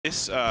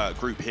This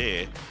group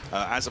here,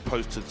 as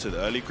opposed to the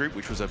early group,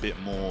 which was a bit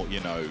more, you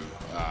know,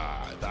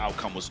 the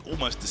outcome was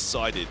almost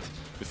decided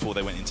before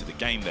they went into the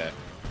game there.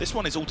 This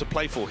one is all to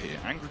play for here.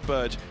 Angry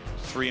Bird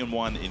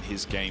 3-1 in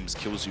his games,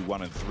 KILZYOU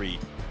 1-3.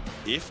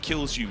 If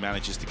KILZYOU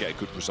manages to get a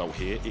good result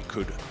here, it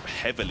could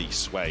heavily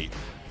sway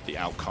the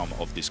outcome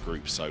of this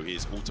group. So it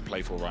is all to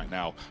play for right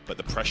now, but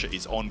the pressure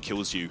is on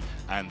KILZYOU,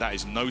 and that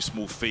is no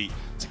small feat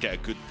to get a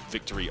good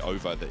victory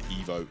over the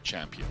EVO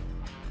champion.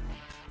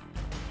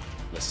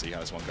 Let's see how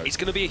this one goes. It's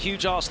going to be a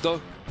huge ask,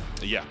 though.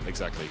 Yeah,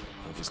 exactly.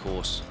 Of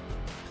course.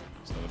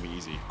 It's not going to be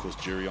easy. Of course,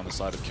 Jury on the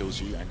side of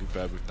KILZYOU, Angry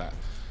Bird with that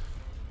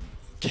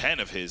Ken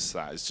of his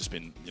that has just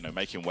been, you know,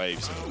 making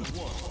waves and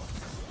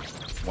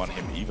won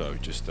him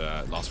EVO just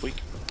last week.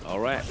 All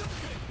right.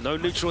 No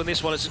neutral in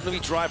this one. It's going to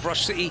be Drive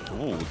Rush City.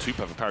 Oh, two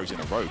perfect parries in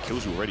a row.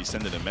 KILZYOU already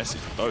sending a message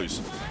with those.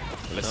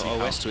 But let's see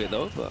no OS to it,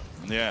 though. But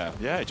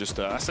yeah, just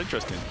that's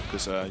interesting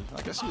because I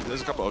guess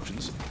there's a couple of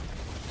options.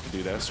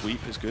 Do there.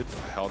 Sweep is good.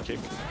 Hard kick.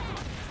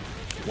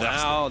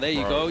 Wow, there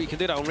you go. You can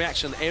do that on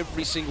reaction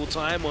every single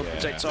time on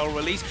projectile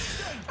release.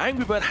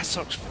 Angry Bird has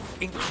such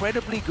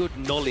incredibly good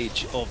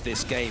knowledge of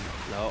this game.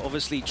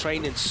 Obviously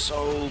training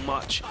so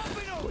much,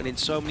 putting in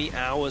so many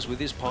hours with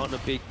his partner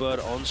Big Bird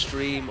on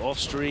stream, off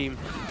stream.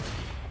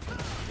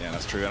 Yeah,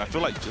 that's true. And I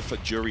feel like for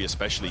Jury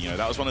especially, you know,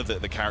 that was one of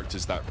the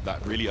characters that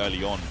really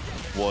early on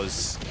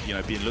was, you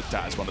know, being looked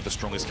at as one of the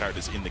strongest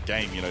characters in the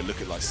game. You know,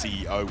 look at like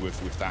CEO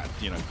with that,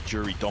 you know,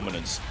 Jury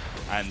dominance.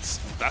 And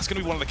that's going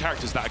to be one of the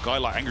characters that a guy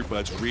like Angry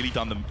Bird's really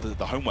done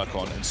the homework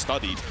on and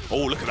studied.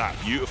 Oh, look at that.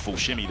 Beautiful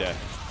shimmy there.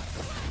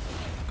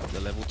 Got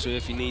the level 2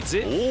 if he needs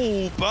it.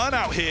 Oh,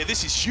 burnout here.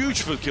 This is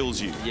huge for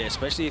KILZYOU. Yeah,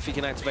 especially if he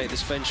can activate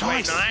this Feng Shui.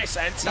 Nice. Nice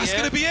anti-air. That's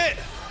going to be it.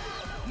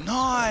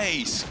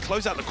 Nice.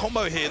 Close out the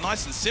combo here.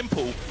 Nice and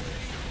simple.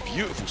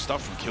 Beautiful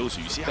stuff from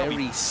KILZYOU. You see how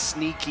very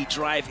sneaky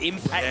drive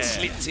impact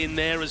slipped in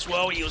there as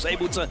well. He was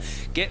able to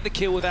get the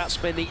kill without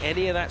spending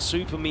any of that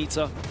super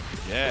meter.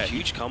 Yeah, a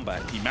huge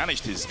comeback. He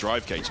managed his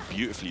drive gauge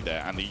beautifully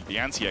there, and the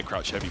anti-air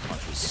crouch heavy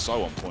punch was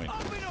so on point.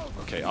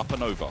 Okay, up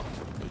and over,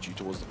 due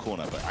towards the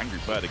corner, but Angry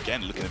Bird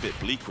again looking a bit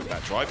bleak with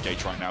that drive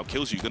gauge right now.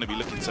 KILZYOU going to be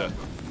looking to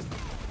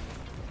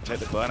take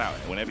the burnout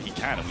whenever he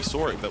can, and we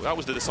saw it. That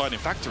was the deciding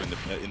factor in the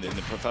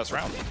first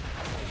round.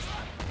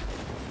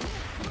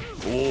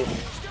 Oh,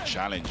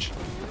 challenge.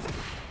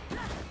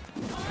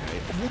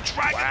 Okay. Oh,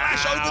 Dragon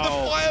Lash over the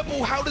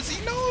fireball. How does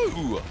he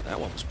know? That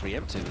one was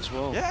preemptive as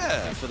well.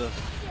 Yeah. For the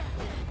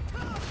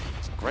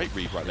great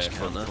read right there.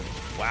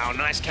 Wow,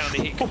 nice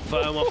counter hit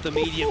confirm off the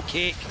medium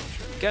kick.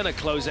 Gonna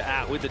close it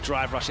out with the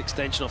drive rush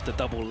extension off the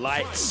double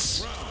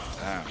lights.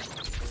 Damn.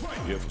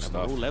 Beautiful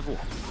stuff. All level.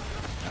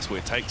 That's what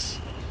it takes.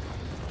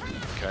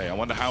 Okay, I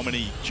wonder how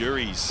many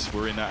juries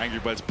were in Angry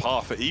Bird's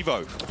path at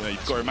EVO. You know,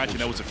 you've got to imagine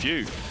there was a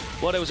few.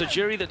 Well, there was a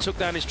jury that took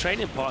down his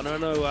training partner. I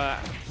know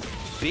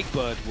Big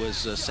Bird was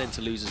sent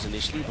to losers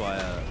initially by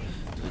a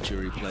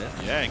jury player.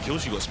 Yeah, and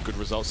KILZYOU got some good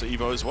results at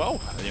EVO as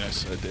well. You know,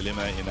 so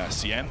eliminating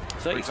CN.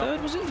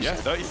 33rd, was it? Yeah,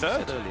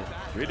 33rd.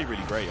 Really,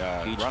 really great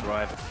huge run.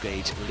 drive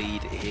gauge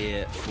lead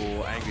here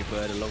for Angry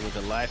Bird along with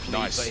the life lead.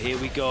 Nice. But here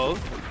we go.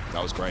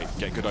 That was great.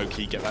 Get good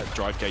Oki, get that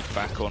drive gauge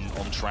back on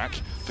track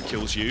for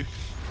KILZYOU.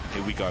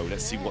 Here we go.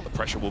 Let's see what the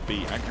pressure will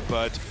be. Angry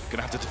Bird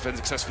gonna have to defend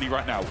successfully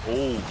right now.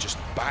 Oh, just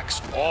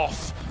backs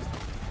off.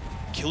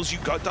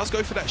 KILZYOU does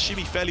go for that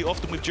shimmy fairly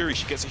often with Jury.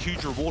 She gets a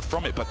huge reward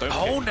from it, but don't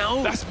forget. Oh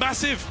no! That's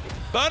massive.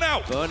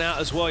 Burnout. Burnout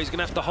as well. He's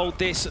gonna have to hold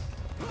this.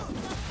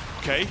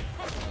 Okay.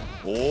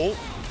 Oh.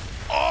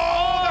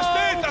 Oh, that's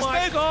dead. That's dead.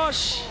 Oh my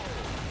gosh.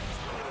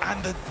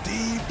 And the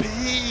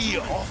DP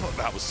off of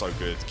that was so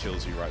good.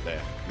 KILZYOU right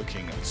there,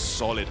 looking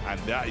solid, and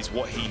that is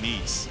what he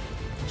needs.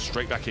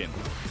 Straight back in.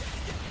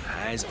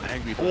 Has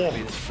Angry Bird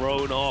been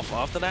thrown off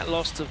after that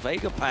loss to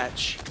Vega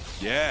Patch?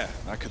 Yeah,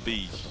 that could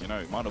be, you know,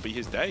 it might not be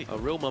his day. A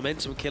real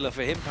momentum killer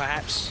for him,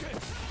 perhaps.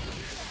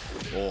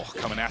 Oh,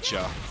 coming at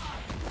ya.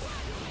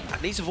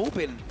 And these have all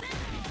been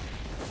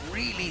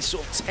really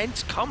sort of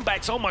tense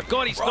comebacks. Oh my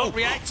God, he's not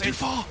reacting. Too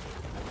far.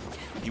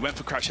 He went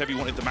for crouch heavy,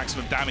 wanted the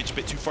maximum damage, a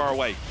bit too far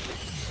away.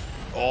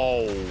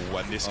 Oh,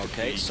 and this could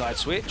be... side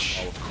switch.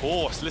 Oh, of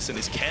course. Listen,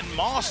 it's Ken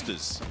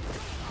Masters.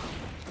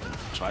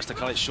 Tries to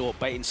cut it short,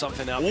 baiting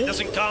something out. It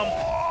doesn't come.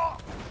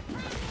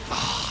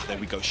 Ah, there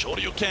we go.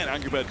 Shorter you can.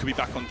 Angry Bird could be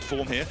back on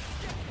form here.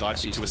 Dive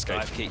kick to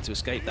escape. Dive kick to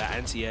escape that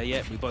anti-air.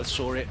 Yeah, we both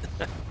saw it.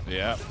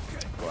 Yeah,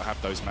 gotta have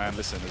those, man.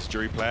 Listen, as a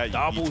jury player, you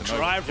double need to know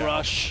drive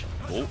rush.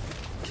 Oh.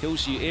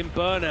 KILZYOU in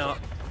burnout.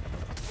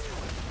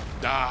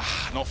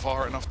 Ah, not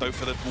far enough though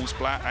for the wall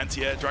splat.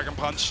 Anti-air dragon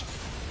punch.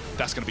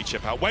 That's gonna be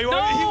chip out. Wait,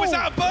 no! He was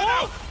out of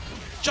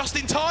burnout just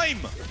in time.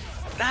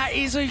 That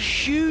is a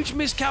huge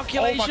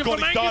miscalculation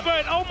from Angry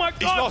Bird. Oh my God!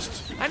 He's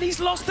lost. And he's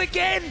lost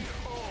again.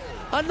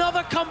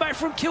 Another comeback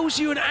from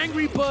KILZYOU, and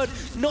Angry Bird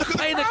not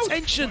paying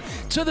attention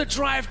to the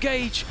drive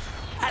gauge.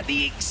 At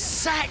the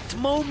exact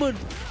moment,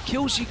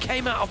 KILZYOU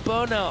came out of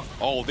burnout.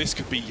 Oh, this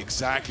could be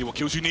exactly what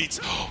KILZYOU needs.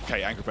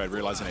 Okay, Angry Bird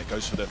realizing it,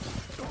 goes for the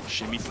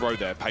shimmy throw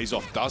there, pays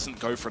off, doesn't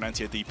go for an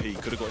anti-air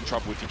DP. Could have got in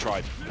trouble if he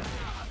tried.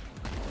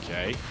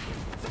 Okay,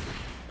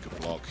 good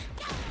block.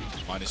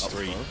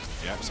 -3.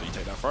 Yeah, so you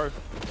take that throw.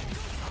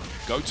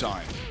 Go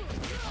time.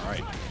 All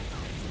right.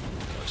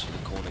 Goes for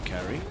the corner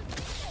carry.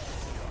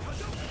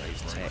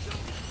 Tech.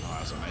 Oh,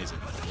 that's amazing.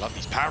 Love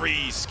these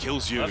parries.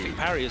 KILZYOU. Perfect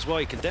parry as well.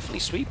 He can definitely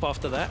sweep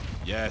after that.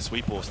 Yeah,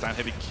 sweep or stand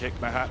heavy kick,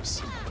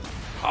 perhaps.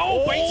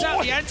 Oh, waits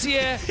out the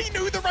anti-air. He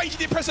knew the range. He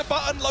didn't press a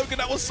button, Logan.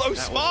 That was so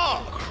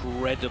smart.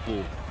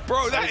 Incredible.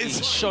 Bro, that is...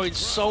 He's showing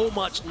so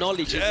much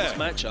knowledge in this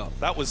matchup.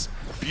 That was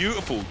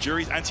beautiful.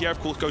 Jury's anti-air, of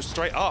course, goes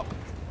straight up.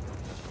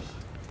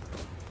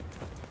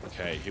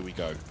 Okay, here we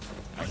go.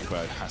 Angry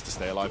Bird has to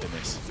stay alive in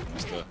this.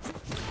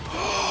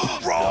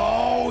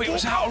 Bro, it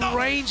was out of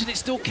range and it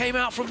still came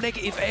out from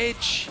negative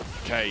edge.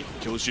 Okay,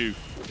 KILZYOU.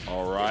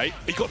 All right.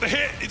 He got the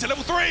hit into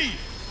level 3.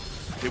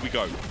 Here we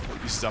go.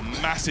 This is a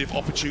massive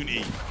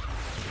opportunity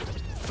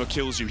for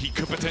KILZYOU. He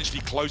could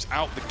potentially close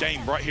out the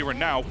game right here and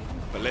now.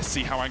 But let's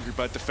see how Angry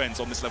Bird defends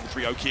on this level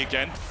 3 Oki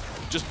again.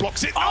 Just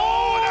blocks it.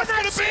 Oh, that's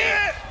going to be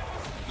it!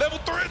 Level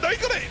 3. No, he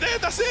got it. There,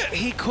 that's it.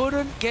 He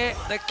couldn't get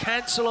the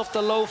cancel off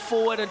the low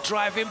forward and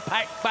drive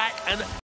impact back. And